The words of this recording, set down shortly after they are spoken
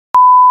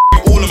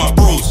my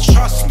bros.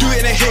 Trust, do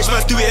it in the H,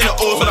 man, do it in the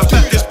O's. When I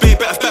back this babe,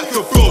 better back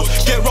your bros.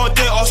 Get round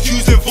there, ask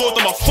who's involved.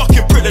 I'm a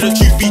fucking prick, let the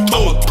truth be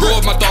told. Bro,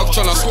 my dog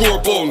tryna score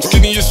a bone.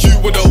 Skinny is you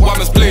with a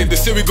whammers blade. They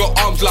say we got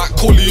arms like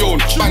Corleone.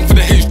 Bang for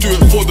the H, do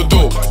it for the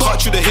dough. Cut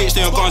through the H,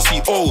 then you're gonna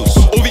see O's.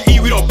 OVE,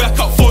 we don't back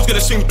up foes.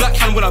 Gonna swing black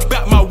hand when I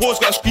back my walls.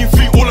 Gotta scream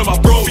free all of my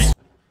bros.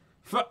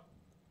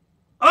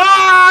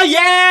 Oh,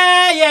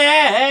 yeah.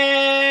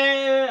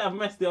 I've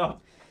messed it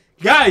up.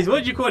 Guys,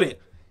 what do you call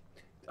it?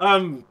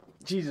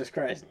 Jesus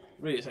Christ.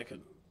 Wait a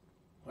second.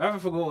 I haven't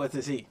forgot what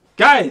to say.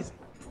 Guys,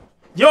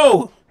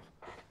 yo,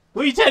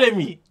 what are you telling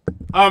me?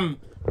 I'm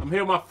here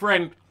with my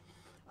friend,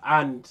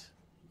 and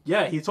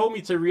yeah, he told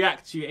me to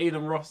react to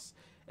Adin Ross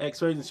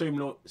exposing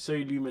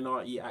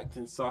SoLLUMINATI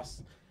acting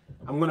sus.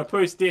 I'm gonna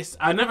post this.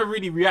 I never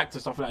really react to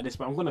stuff like this,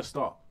 but I'm gonna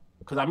start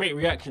because I make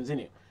reactions in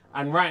it.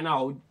 And right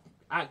now,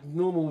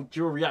 normal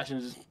dual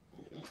reactions,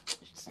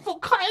 it's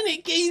not cutting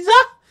it, geezer.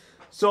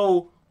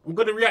 So I'm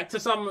gonna react to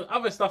some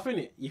other stuff in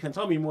it. You can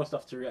tell me more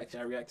stuff to react to.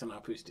 I react and I'll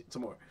post it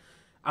tomorrow.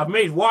 I've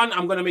made one.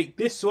 I'm gonna make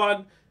this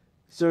one.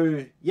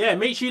 So yeah,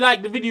 make sure you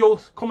like the video,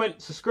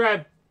 comment,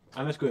 subscribe,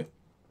 and let's go.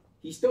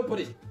 He still put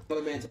his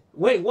other man.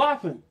 Wait, what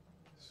happened?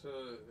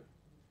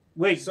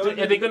 Wait, So are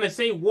they gonna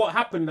say what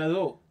happened as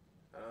well?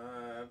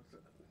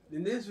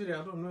 In this video,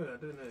 I don't know.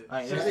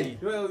 Alright, let's see.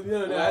 Well,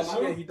 no,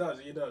 actually, yeah, he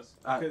does.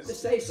 Just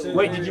say so.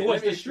 Wait, did you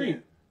watch the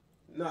stream?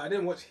 No, I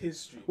didn't watch his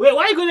stream. Wait,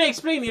 why are you gonna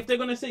explain it if they're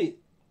gonna say it?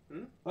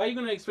 Why are you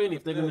gonna explain it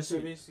if they're gonna say So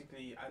it?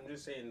 basically, I'm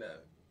just saying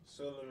that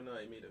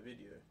SoLLUMINATI made a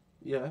video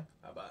Yeah.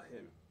 about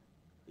him,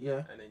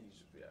 Yeah. and then he's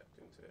just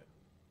reacting to it.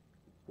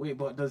 Wait,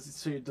 but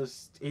does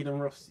Adin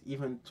Ross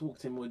even talk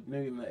to him or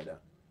know him like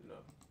that? No.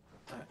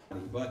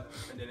 But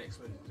And then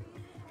explain it to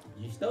him.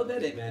 you still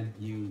did it, man.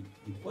 You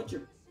put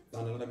your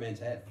on another man's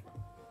head.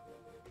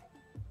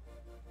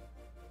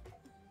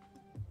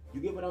 You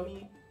get what I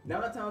mean?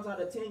 9 times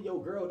out of 10,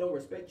 your girl don't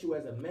respect you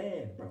as a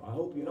man, bro. I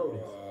hope you know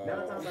this.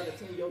 9 times out of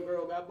 10, your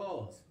girl got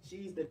balls.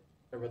 She's the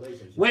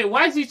relationship. Wait,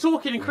 why is he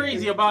talking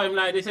crazy about him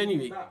like this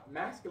anyway? It's not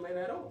masculine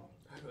at all.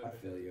 I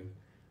feel you.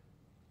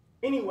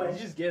 Anyway, You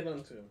just get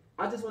onto him.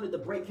 I just wanted to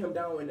break him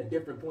down in a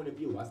different point of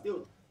view. I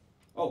still.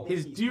 Oh,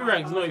 His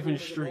do-rag's not even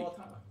straight.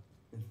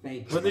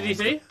 Thank you. What did he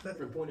say?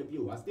 Different point of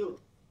view. I still.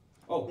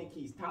 Oh, think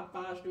he's top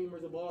 5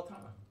 streamers of all time.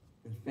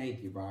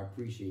 Thank you, bro. I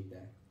appreciate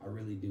that. I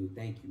really do.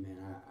 Thank you, man.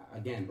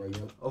 Again, bro.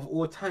 Of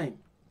all time.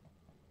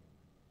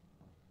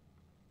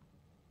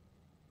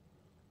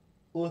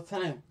 All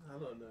time. I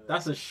don't know.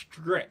 That's a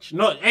stretch.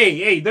 Not,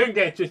 hey, don't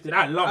get it twisted.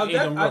 I love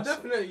Adin I'll Ross.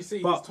 definitely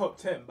say But- he's top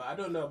 10, but I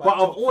don't know about But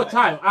of top all 5.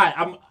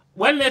 time,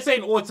 when they're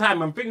saying all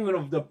time, I'm thinking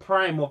of the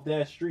prime of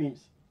their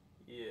streams.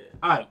 Yeah.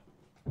 Alright.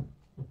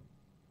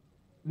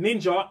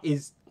 Ninja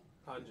is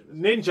 100%.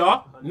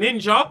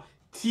 Ninja,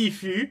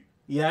 Tfue,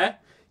 yeah.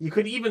 You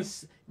could even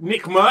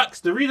Nick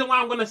Merckx. The reason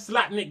why I'm gonna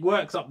slap Nick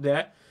Merckx up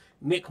there,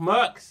 Nick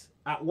Merckx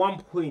at one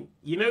point,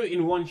 you know,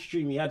 in one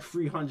stream he had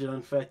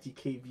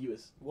 330k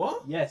viewers.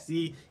 What? Yes,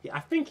 I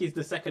think he's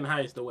the second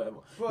highest or whatever.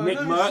 Bro, Nick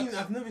Merckx.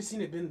 I've never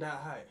seen it been that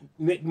high.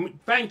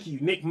 Thank you,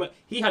 Nick.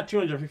 He had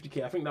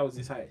 250k. I think that was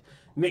his highest.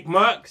 Nick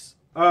Merckx.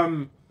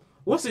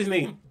 What's his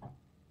name?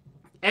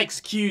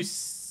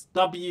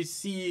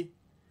 XQWC.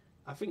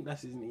 I think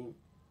that's his name.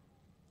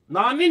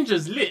 Nah,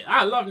 Ninja's lit.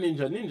 I love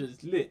Ninja.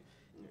 Ninja's lit.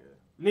 Yeah.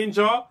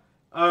 Ninja.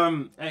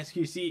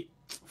 XQC.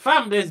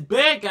 Fam, there's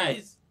bare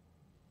guys.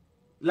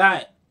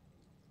 Like,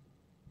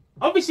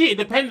 obviously it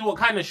depends what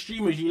kind of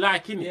streamers you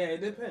like, innit? Yeah,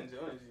 it depends. It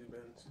honestly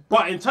depends.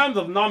 But in terms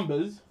of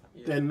numbers,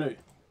 then no.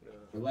 You're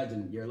a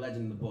legend. You're a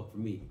legend in the book for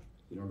me.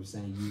 You know what I'm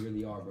saying? You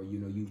really are, bro. You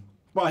know you.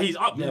 But he's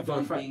up there You've for a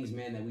done fact. things,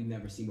 man, that we've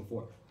never seen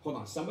before. Hold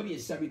on. Somebody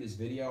has sent me this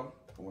video.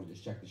 I want to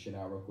just check this shit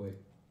out real quick.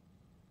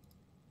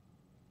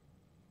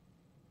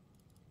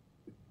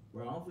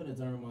 Bro, I'm finna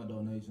turn my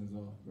donations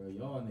off, bro.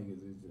 Y'all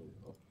niggas is just...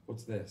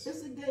 What's this?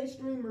 It's a gay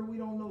streamer we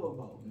don't know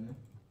about, man.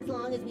 As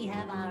long as we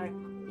have our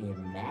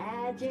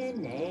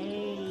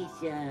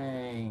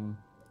imagination.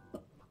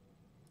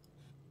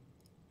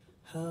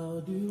 How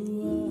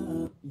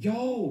do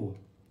Yo!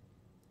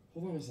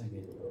 Hold on a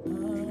second.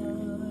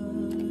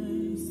 I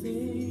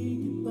say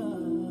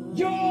goodbye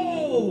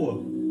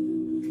Yo!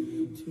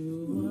 to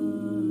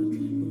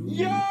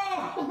Yo!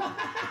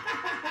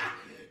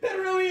 That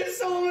really is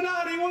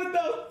SoLLUMINATI. What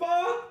the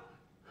fuck?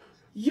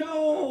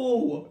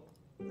 Yo!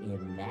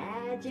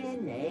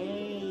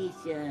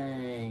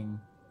 Imagination.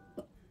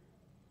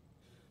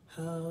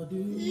 How do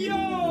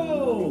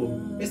Yo!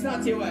 It's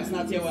not TOS,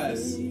 not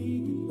TOS.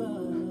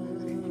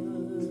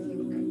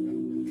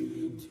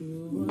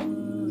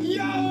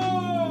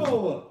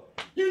 Yo!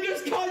 You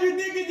just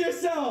contradicted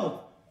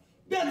yourself!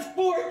 That's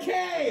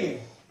 4K!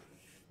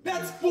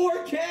 That's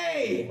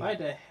 4K! Why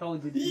the hell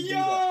did he do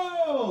that?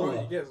 Bro, Yo!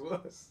 it gets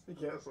worse. It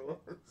gets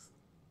worse.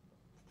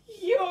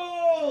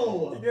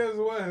 Yo! It gets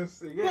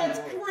worse. It gets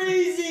That's worse.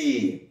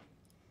 crazy!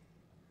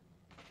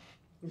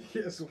 It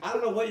gets worse. I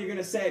don't know what you're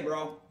gonna say,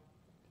 bro.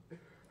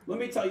 Let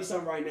me tell you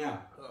something right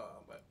now. Oh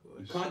my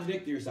You gosh.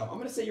 contradict yourself. I'm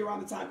gonna say you're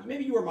around the time.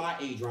 Maybe you were my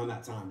age around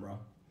that time, bro.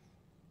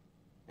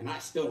 And I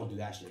still don't do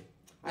that shit.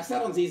 I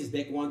sat on Z's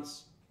dick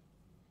once.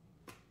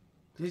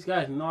 This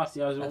guy's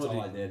nasty as That's all I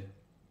already. did.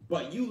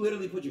 But you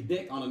literally put your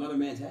dick on another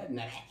man's head?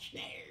 Nah,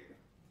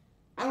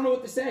 I don't know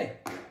what to say.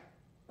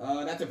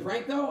 That's a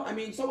prank, though? I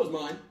mean, so was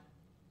mine.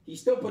 He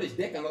still put his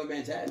dick on another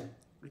man's head.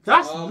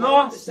 That's I don't know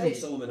what to say,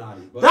 nasty.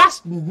 SoLLUMINATI, but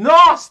That's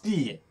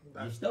nasty.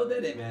 you still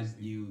did it, man.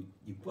 You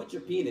put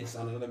your penis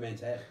on another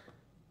man's head.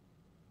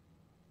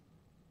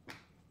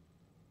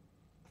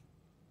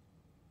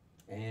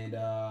 And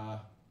I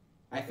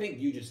think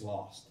you just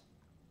lost.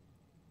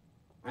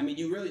 I mean,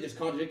 you really just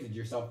contradicted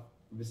yourself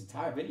this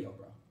entire video,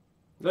 bro.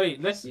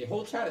 Wait, let's. The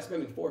whole chat is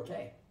spending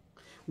 4K.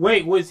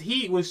 Wait, was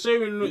SoLLUMINATI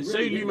really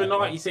did that,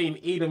 bro. saying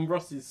Adin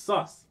Ross is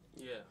sus?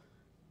 Yeah.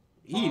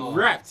 He Oh.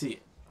 rapped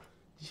it.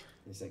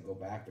 They said go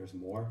back, there's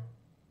more.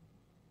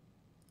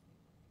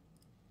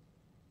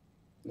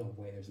 No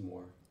way, there's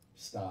more.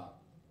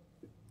 Stop.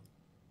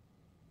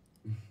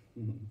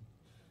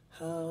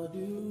 How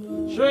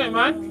do Show it,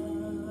 man.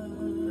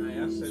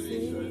 Nah, I said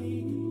it, show it.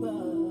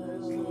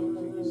 There's no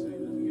thing you say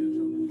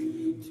doesn't get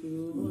in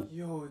trouble.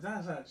 Yo,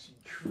 that's actually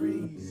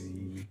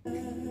crazy.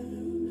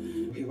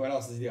 Okay, what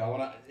else is the? I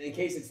wanna, in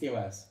case it's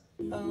TOS.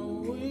 I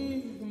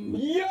away from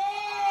Yo!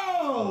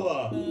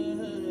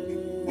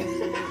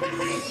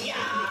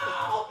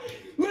 Yo!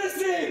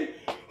 Listen!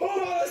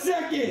 Hold on a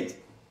second!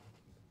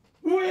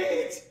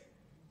 Wait!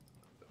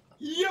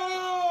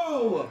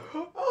 Yo!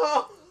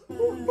 Yo!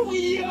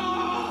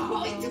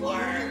 It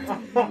worked!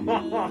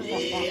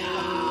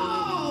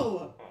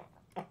 Yo!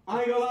 I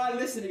ain't gonna lie,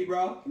 listen to me,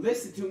 bro.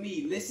 Listen to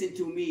me, listen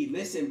to me,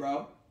 listen,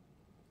 bro.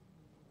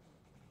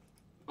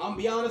 I'm gonna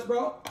be honest,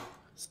 bro.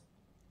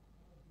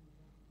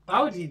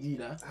 How would he do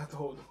that? I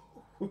don't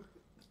know.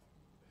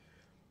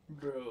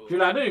 Bro.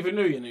 Dude, I don't even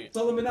know your name.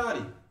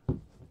 SoLLUMINATI.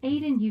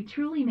 Adin, you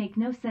truly make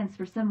no sense.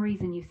 For some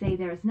reason you say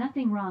there is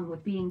nothing wrong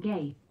with being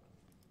gay.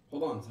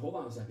 Hold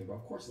on a second, bro.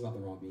 Of course there's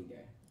nothing wrong with being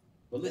gay.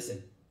 But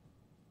listen,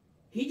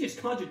 he just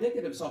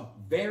contradicted himself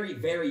very,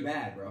 very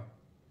bad, bro.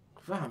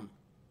 Fam,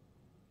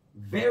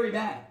 Very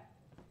bad.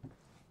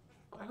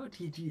 why would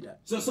he do that?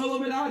 So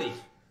SoLLUMINATI.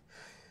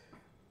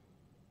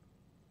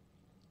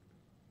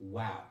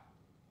 Wow.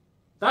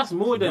 That's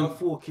more than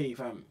Bro. 4K,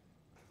 fam.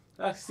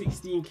 That's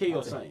 16K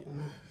or something.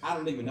 I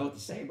don't even know what to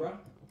say, bro.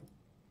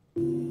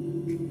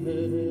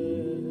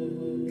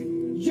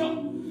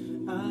 Yo!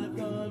 I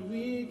thought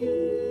we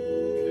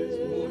There's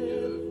get more,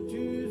 yeah.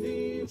 to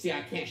the See,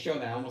 I can't show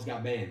that. I almost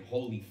got banned.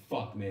 Holy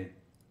fuck, man.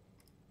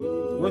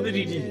 What did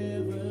he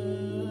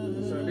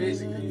do? So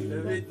basically,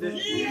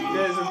 there's Yo!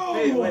 a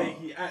bit where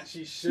he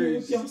actually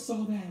shows. Y'all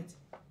saw that.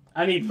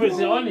 And he puts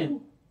it on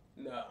him.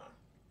 Nah.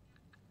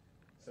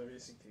 So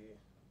basically,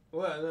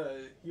 well, no,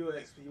 he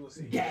will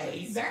say.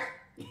 Gazer!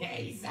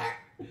 Gazer!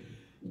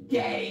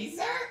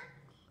 Gazer!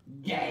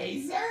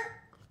 Gazer!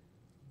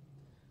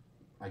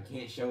 I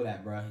can't show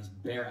that, bro. His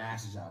bare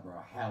ass is out, bro.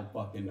 Hell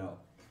fucking no.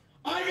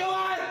 I ain't gonna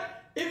lie!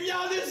 If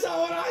y'all just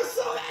saw what I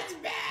saw, that's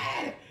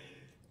bad!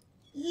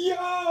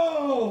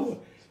 Yo!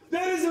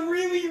 That is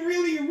really,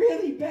 really,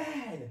 really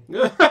bad!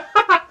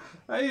 Why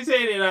are you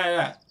saying it like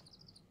that?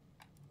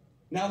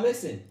 Now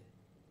listen.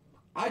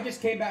 I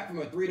just came back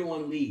from a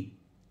 3-1 lead.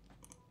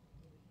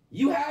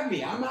 You have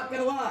me, I'm not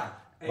gonna lie.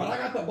 But I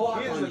got the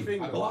block Here's on the you.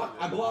 thing, I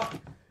though, blocked.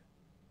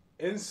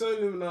 In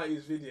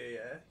SoLLUMINATI's video,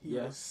 yeah, he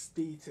Yeah. was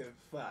stating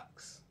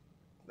facts.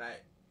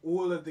 Like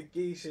all of the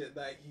gay shit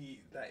that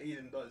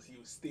Adin does, he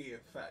was stating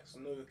facts,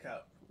 no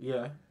cap.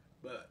 Yeah.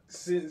 But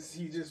since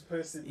he just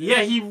posted this,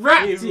 Yeah, he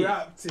rapped it.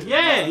 rapped it.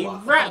 Yeah, he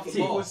What? rapped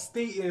Fucking it. He was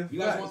stating You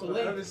guys facts, want the but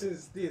link? ever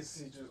since this,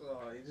 he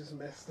just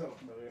messed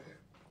up, man.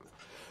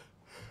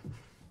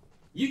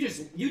 You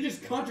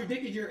just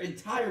contradicted your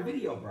entire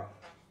video, bro.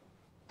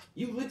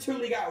 You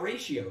literally got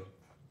ratioed.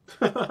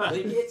 Link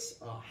it?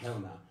 Oh hell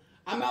no.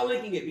 I'm not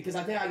linking it because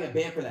I think I get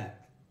banned for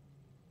that.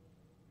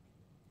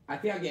 I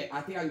think I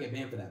can get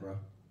banned for that, bro.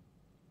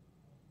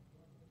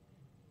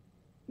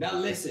 Now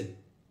listen,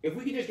 if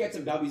we could just get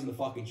some W's in the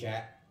fucking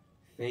chat,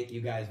 thank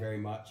you guys very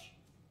much.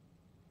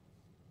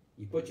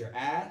 You put your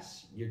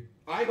ass,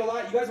 I ain't gonna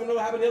lie, you guys wanna know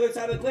what happened on the other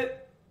side of the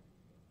clip?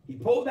 He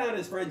pulled down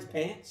his friend's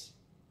pants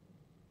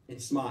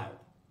and smiled.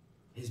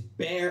 His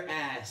bare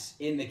ass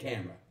in the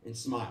camera and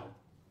smiled.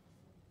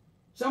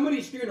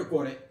 Somebody screen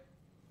record it.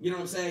 You know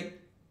what I'm saying?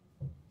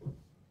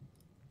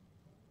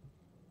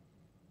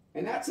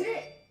 And that's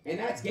it. And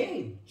that's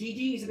game.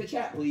 GG's in the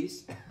chat,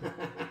 please. Fam,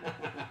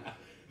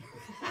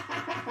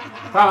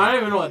 I don't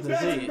even know what to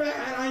That's say.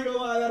 bad. I ain't gonna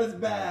lie, that is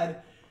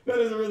bad. That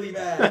is really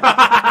bad.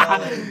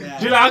 That is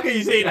bad. Julia, how can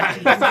you say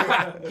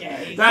that?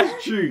 Okay.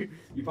 That's true.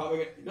 You probably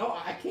get, no,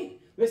 I can't.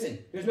 Listen,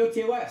 there's no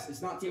TOS.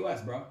 It's not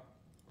TOS, bro.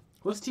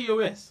 What's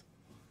TOS?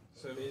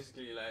 So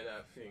basically, like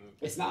that thing.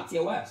 It's not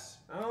TOS.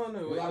 I don't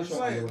know. We're allowed to It's show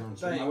like, underwear on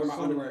stream. I wear my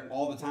underwear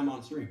all the time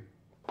on stream.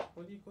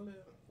 What do you call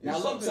it? Now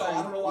It's look, something so like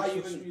I don't know why you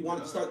social even media,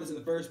 wanted to start this in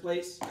the first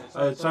place. It's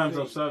like Times something-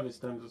 of service,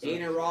 times of service.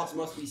 Adin Ross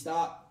must be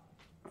stopped.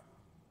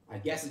 I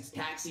guess it's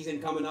tax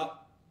season coming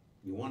up.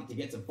 You wanted to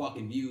get some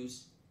fucking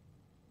views.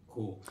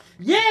 Cool.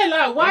 Yeah,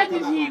 like, why Don't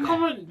did come he out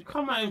on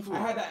come at him I for?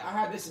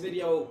 had this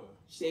video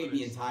saved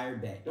the entire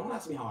day. Don't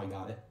ask me how I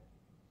got it.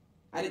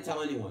 I didn't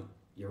tell anyone.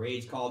 Your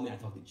Rage called me. I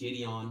talked to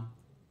Gideon.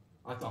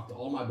 I talked to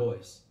all my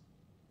boys.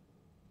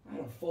 I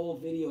had a full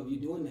video of you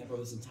doing that, bro,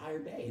 this entire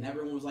day. And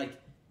everyone was like,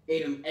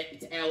 Adin,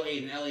 it's L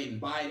Adin,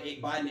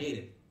 Biden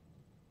Adin.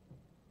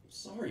 I'm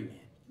sorry, man.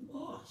 You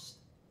lost.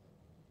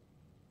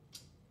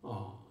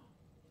 Aw.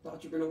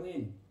 Thought you were going to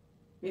win.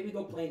 Maybe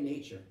go play in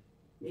nature.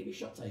 Maybe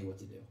she'll tell you what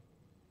to do.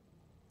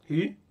 Who?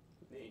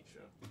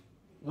 Nature.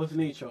 What's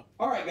nature?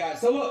 Alright, guys.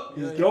 So look.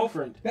 His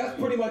girlfriend. That's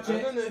pretty much I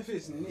it. don't know if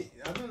it's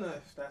I don't know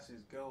if that's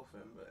his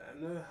girlfriend, but I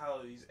know how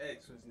his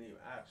ex was named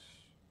Ash.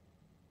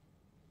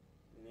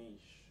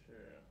 Niche.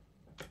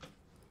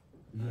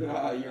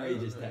 Your age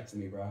just texted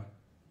me, bro.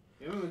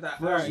 You remember that?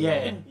 Right,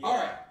 yeah.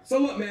 Alright. So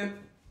look, man.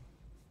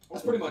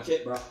 That's pretty much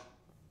it, bro.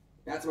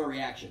 That's my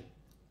reaction.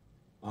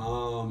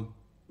 I'm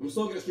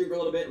still gonna stream for a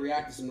little bit,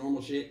 react to some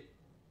normal shit.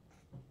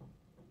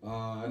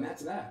 And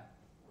that's that.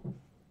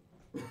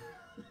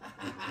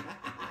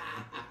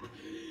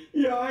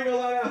 Yo, I ain't gonna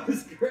lie, that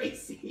was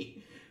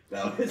crazy.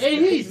 That was Hey,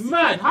 crazy. he's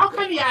mad. How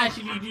can he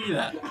actually do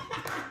that?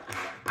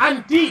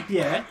 And Deep,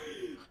 yeah?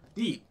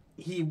 Deep,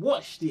 he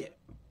watched it.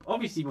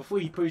 Obviously, before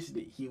he posted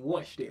it, he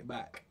watched it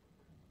back.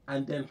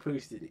 And then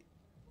posted it.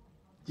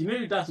 Do you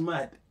know that's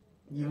mad?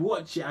 You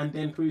watch it and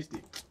then post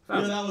it.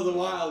 Yo, that was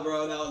wild,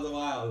 bro. That was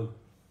wild.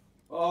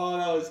 Oh,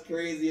 that was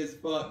crazy as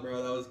fuck,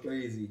 bro. That was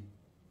crazy.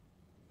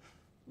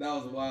 That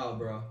was wild,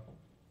 bro.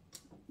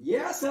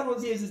 Yeah,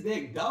 someone's used his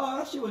dick. Duh,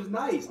 that shit was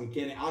nice. I'm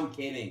kidding. I'm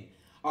kidding.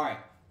 All right.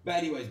 But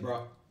anyways,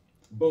 bro.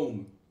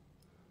 Boom.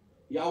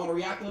 Y'all want to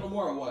react a little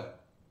more or what?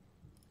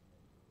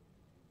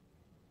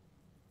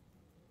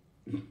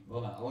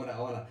 Hold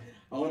on.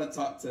 I wanna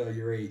talk to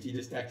your age. He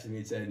just texted me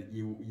and said,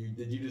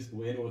 did you just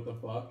win? What the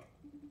fuck?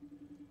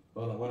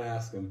 Hold on. I want to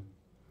ask him.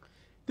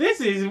 This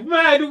is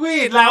mad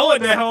weird. Like,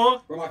 what the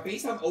hell? Bro, my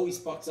FaceTime always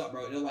fucks up,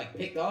 bro. It'll like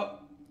pick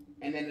up,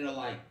 and then it'll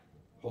like,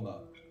 hold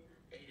up.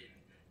 Adin.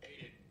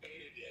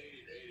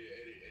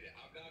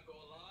 I'm not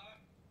gonna lie.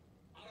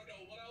 I don't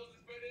know what I was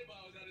expecting, but I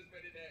was not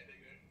expecting that,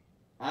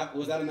 nigga.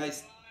 Was that a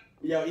nice?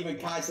 Yo, even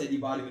Kai said you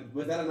bought it.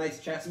 Was that a nice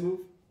chess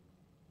move?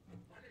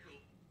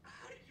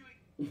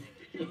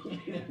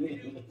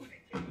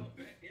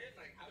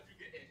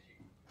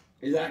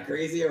 Is that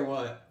crazy or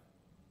what?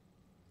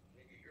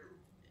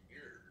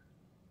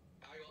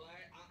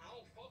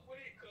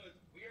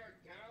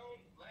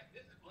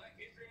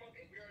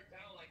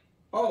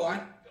 Oh,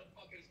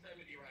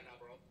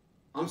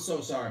 I'm so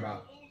sorry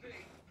about.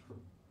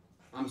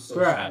 I'm so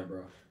sorry,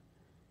 bro.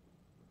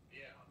 Yeah,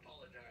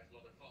 apologize,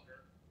 motherfucker.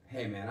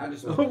 Hey, man, I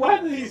just. Why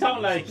does he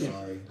sound like so him?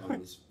 sorry on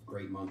this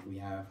great month we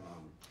have.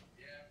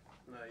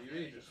 Nah, you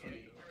really just funny.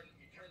 You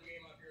turned me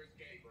and my viewers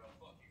gay, bro.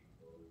 Fuck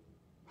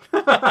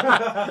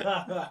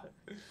you.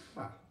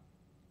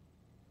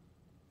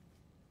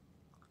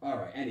 All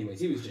right. Anyways,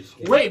 he was just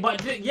kidding. Wait,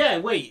 but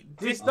wait.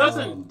 This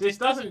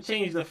doesn't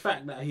change the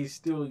fact that he's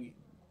still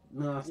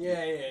nasty.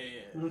 Yeah.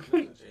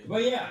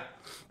 But yeah,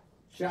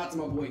 shout out to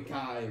my boy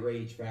Kai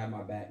Rage for having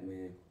my back,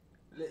 man.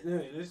 No,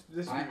 this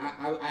I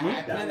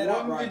planned it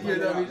out one right. video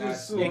that we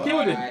just saw. It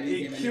killed him. I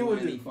didn't give anyone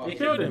any fucking It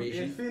killed him. It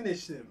information.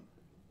 finished him.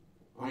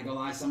 I ain't gonna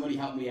lie, somebody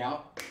helped me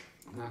out.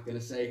 I'm not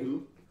gonna say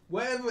who.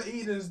 Whatever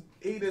Eden's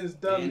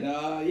done, And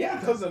yeah,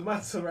 it doesn't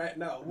matter right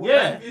now. What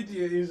Yeah. that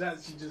video is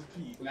actually just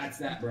peak. that's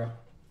that, bro.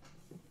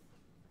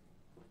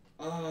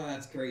 Oh,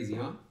 that's crazy,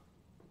 huh?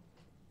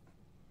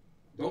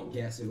 Don't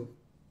guess who.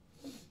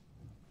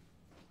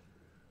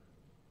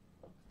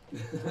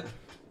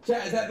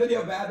 Chat, is that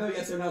video bad though?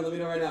 Yes or no? Let me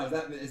know right now.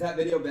 Is that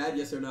video bad?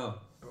 Yes or no?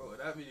 Bro,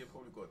 that video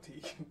probably got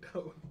taken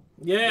down.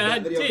 Yeah, Is I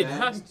that video did.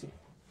 bad? Has to.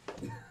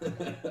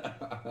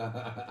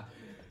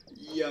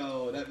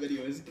 Yo, that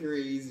video is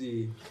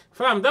crazy.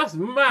 Fam, that's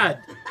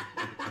mad.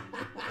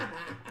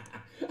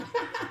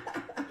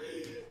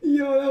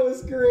 Yo, that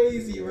was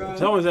crazy, bro.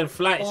 Someone said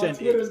flight Oh, sent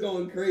it. Twitter's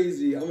going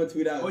crazy. I'm gonna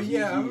tweet out. Oh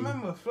yeah, I GG.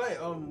 remember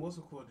Flight. What's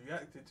it called?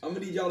 Reacted to. I'm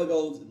gonna need y'all to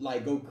go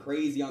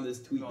crazy on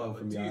this tweet No, though but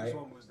from me, Duke's alright?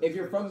 one was the If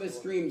you're from this first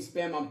stream,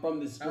 spam I'm from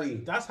this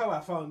stream. That's how I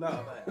found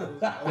out. Like, I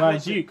was Right,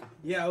 watching- Duke.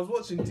 Yeah, I was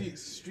watching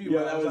Duke's stream. Yo,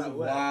 when I that was at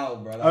work.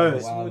 wild, bro. That Oh, was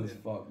it's wild good. as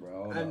fuck,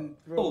 bro. Hold And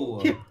up. bro,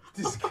 Oh.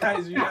 this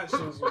guy's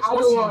reactions was I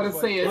don't too want to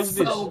funny. say it What's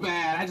so this?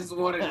 bad. I just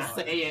wanted to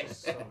say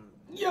it.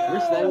 Yo!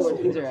 Where's that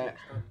picture at?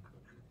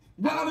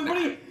 Wow,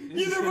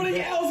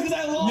 everybody else because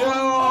I lost.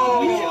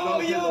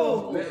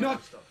 Yo! No.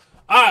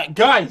 Alright,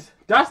 guys,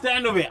 that's the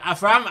end of it.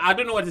 Fam, I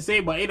don't know what to say,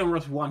 but Adin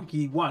Ross won.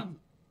 He won.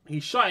 He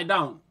shut it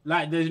down.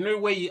 Like, there's no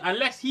way,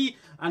 unless he,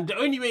 and the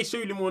only way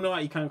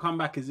SoLLUMINATI can come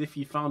back is if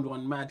he found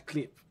one mad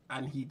clip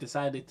and he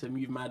decided to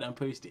move mad and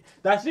post it.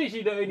 That's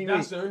literally the only way.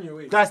 That's the only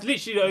way. That's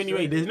literally the only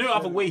way. There's no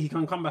other way he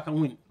can come back and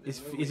win.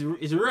 It's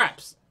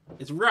raps.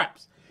 It's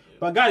raps.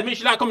 But guys, make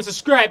sure you like, comment,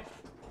 subscribe.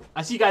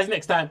 I'll see you guys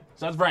next time.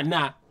 So that's right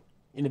now.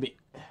 In a bit.